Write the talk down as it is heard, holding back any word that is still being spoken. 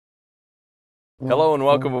Hello and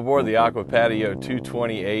welcome aboard the Aqua Patio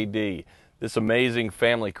 220 AD. This amazing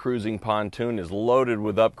family cruising pontoon is loaded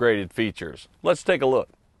with upgraded features. Let's take a look.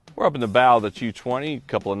 We're up in the bow of the 220, a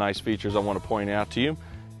couple of nice features I want to point out to you.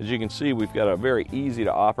 As you can see, we've got a very easy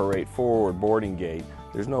to operate forward boarding gate.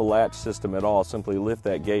 There's no latch system at all, simply lift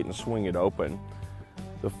that gate and swing it open.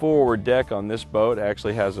 The forward deck on this boat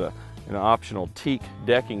actually has an optional teak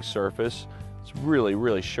decking surface. It's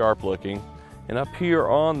really sharp looking. And up here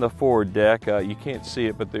on the forward deck, you can't see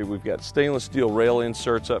it, but we've got stainless steel rail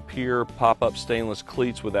inserts up here, pop-up stainless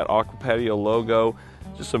cleats with that Aqua Patio logo.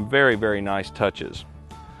 Just some very nice touches.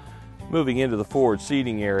 Moving into the forward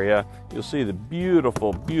seating area, you'll see the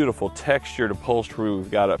beautiful textured upholstery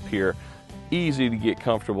we've got up here. Easy to get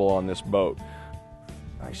comfortable on this boat.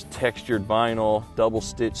 Nice textured vinyl, double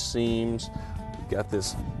stitch seams. We've got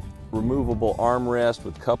this removable armrest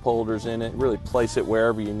with cup holders in it. Really place it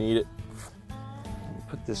wherever you need it.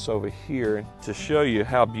 Put this over here to show you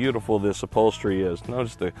how beautiful this upholstery is.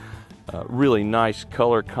 Notice the really nice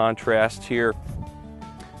color contrast here.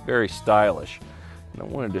 Very stylish. And I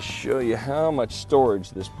wanted to show you how much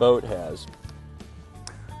storage this boat has.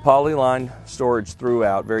 Polyline storage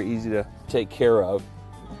throughout, very easy to take care of.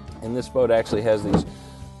 And this boat actually has these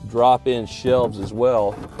drop-in shelves as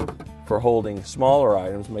well for holding smaller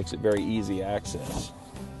items, makes it very easy access.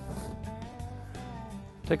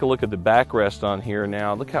 Take a look at the backrest on here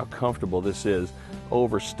now. Look how comfortable this is.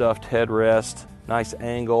 Overstuffed headrest, nice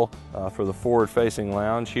angle for the forward-facing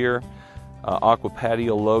lounge here. Aqua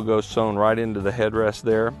Patio logo sewn right into the headrest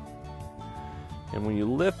there. And when you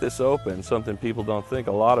lift this open, something people don't think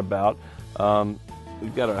a lot about,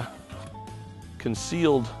 we've got a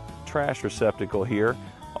concealed trash receptacle here.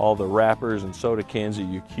 All the wrappers and soda cans that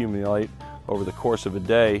you accumulate over the course of a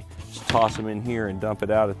day, just toss them in here and dump it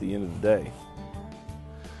out at the end of the day.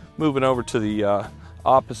 Moving over to the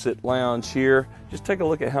opposite lounge here, just take a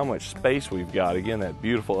look at how much space we've got. Again, that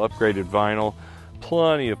beautiful upgraded vinyl.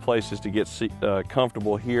 Plenty of places to get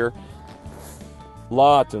comfortable here.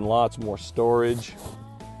 Lots and lots more storage.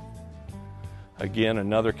 Again,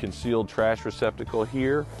 another concealed trash receptacle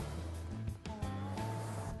here.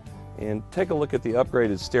 And take a look at the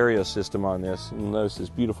upgraded stereo system on this. You'll notice this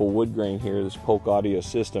beautiful wood grain here, this Polk audio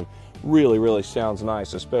system. Really sounds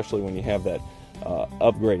nice, especially when you have that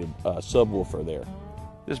upgraded subwoofer there.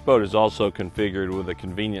 This boat is also configured with a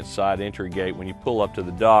convenient side entry gate. When you pull up to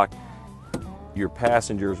the dock, your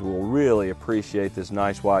passengers will really appreciate this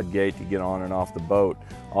nice wide gate to get on and off the boat.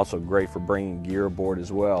 Also great for bringing gear aboard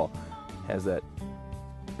as well. Has that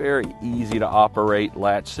very easy to operate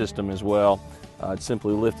latch system as well.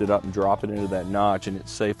 Simply lift it up and drop it into that notch and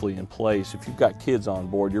it's safely in place. If you've got kids on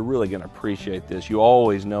board, you're really going to appreciate this. You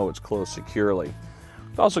always know it's closed securely.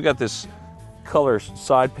 We've also got this color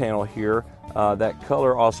side panel here. That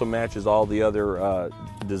color also matches all the other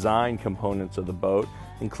design components of the boat,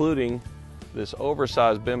 including this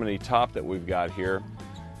oversized bimini top that we've got here.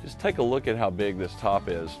 Just take a look at how big this top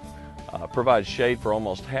is. Provides shade for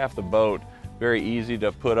almost half the boat. Very easy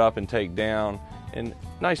to put up and take down, and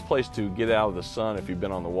nice place to get out of the sun if you've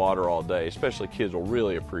been on the water all day. Especially kids will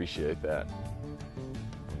really appreciate that.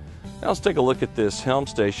 Now let's take a look at this helm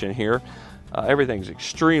station here. Everything's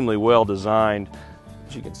extremely well designed.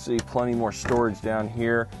 As you can see, plenty more storage down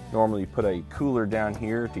here. Normally you put a cooler down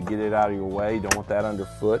here to get it out of your way. You don't want that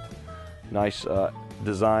underfoot. Nice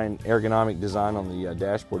design, ergonomic design on the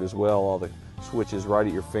dashboard as well. All the switches right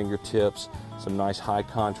at your fingertips. Some nice high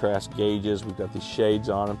contrast gauges. We've got these shades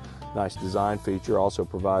on them. Nice design feature. Also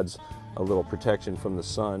provides a little protection from the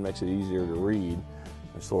sun. Makes it easier to read.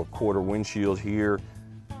 This little quarter windshield here.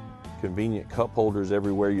 Convenient cup holders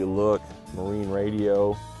everywhere you look. Marine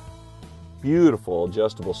radio. Beautiful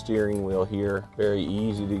adjustable steering wheel here. Very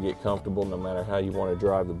easy to get comfortable no matter how you want to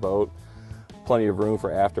drive the boat. Plenty of room for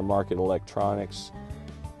aftermarket electronics.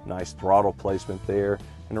 Nice throttle placement there.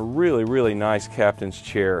 And a really nice captain's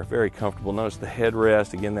chair. Very comfortable. Notice the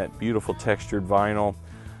headrest. Again, that beautiful textured vinyl.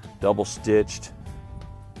 Double stitched.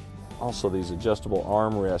 Also these adjustable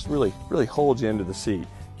armrests. Really hold you into the seat.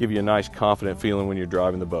 Give you a nice confident feeling when you're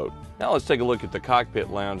driving the boat. Now let's take a look at the cockpit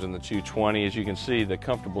lounge in the 220. As you can see, the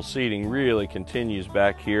comfortable seating really continues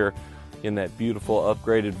back here in that beautiful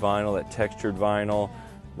upgraded vinyl, that textured vinyl,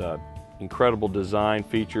 the incredible design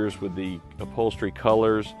features with the upholstery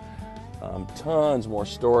colors. Tons more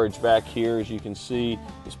storage back here. As you can see,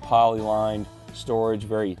 this polylined storage,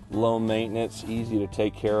 very low maintenance, easy to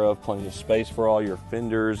take care of, plenty of space for all your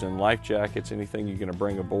fenders and life jackets, anything you're going to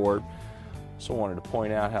bring aboard. Also wanted to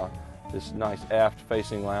point out how this nice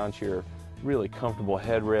aft-facing lounge here, really comfortable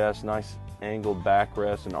headrest, nice angled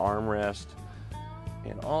backrest and armrest.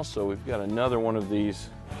 And also we've got another one of these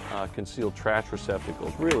concealed trash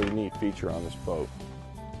receptacles. Really neat feature on this boat.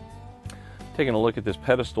 Taking a look at this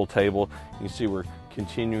pedestal table, you can see we're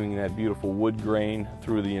continuing that beautiful wood grain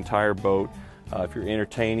through the entire boat. If you're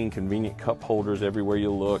entertaining, convenient cup holders everywhere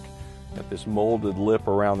you look. Got this molded lip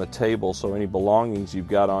around the table, so any belongings you've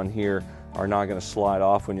got on here are not going to slide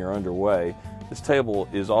off when you're underway. This table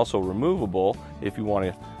is also removable if you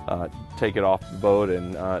want to take it off the boat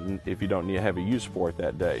and if you don't need to have a use for it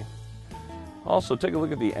that day. Also, take a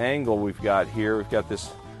look at the angle we've got here. We've got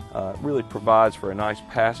this really provides for a nice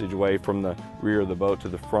passageway from the rear of the boat to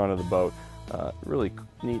the front of the boat. Really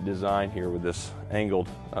neat design here with this angled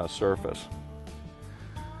surface.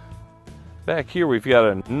 Back here we've got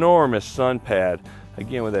an enormous sun pad,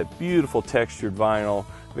 again with that beautiful textured vinyl,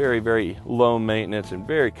 very, very low maintenance and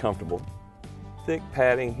very comfortable. Thick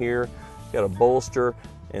padding here, got a bolster,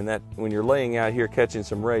 and that when you're laying out here catching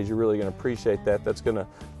some rays, you're really going to appreciate that. That's going to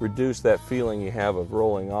reduce that feeling you have of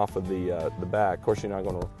rolling off of the back. Of course, you're not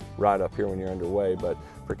going to ride up here when you're underway, but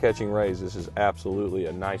for catching rays, this is absolutely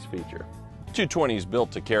a nice feature. 220 is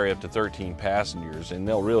built to carry up to 13 passengers, and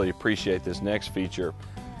they'll really appreciate this next feature.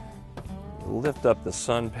 Lift up the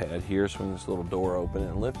sun pad here, swing this little door open,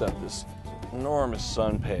 and lift up this enormous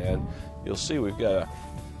sun pad. You'll see we've got a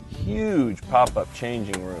huge pop-up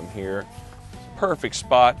changing room here. Perfect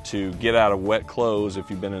spot to get out of wet clothes if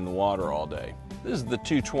you've been in the water all day. This is the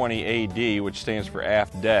 220 AD, which stands for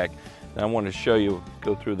aft deck. And I want to show you,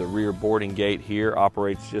 go through the rear boarding gate here.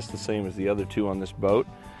 Operates just the same as the other two on this boat.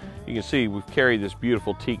 You can see we've carried this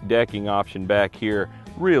beautiful teak decking option back here.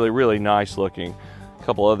 Really, really nice looking. A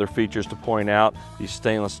couple other features to point out: these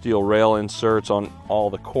stainless steel rail inserts on all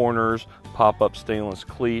the corners, pop-up stainless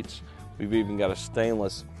cleats. We've even got a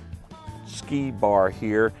stainless ski bar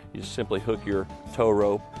here. You simply hook your tow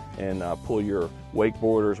rope and pull your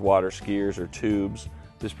wakeboarders, water skiers, or tubes.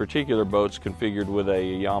 This particular boat's configured with a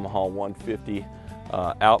Yamaha 150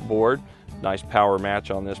 outboard. Nice power match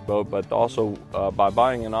on this boat, but also by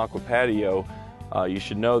buying an Aqua Patio, you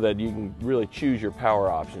should know that you can really choose your power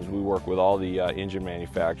options. We work with all the engine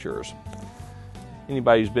manufacturers.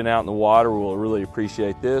 Anybody who's been out in the water will really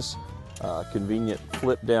appreciate this. Convenient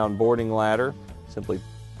flip down boarding ladder. Simply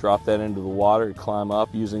drop that into the water and climb up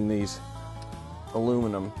using these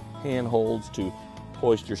aluminum handholds to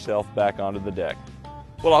hoist yourself back onto the deck.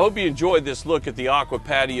 Well, I hope you enjoyed this look at the Aqua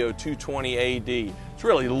Patio 220 AD. It's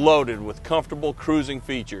really loaded with comfortable cruising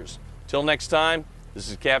features. Till next time, this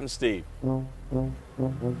is Captain Steve.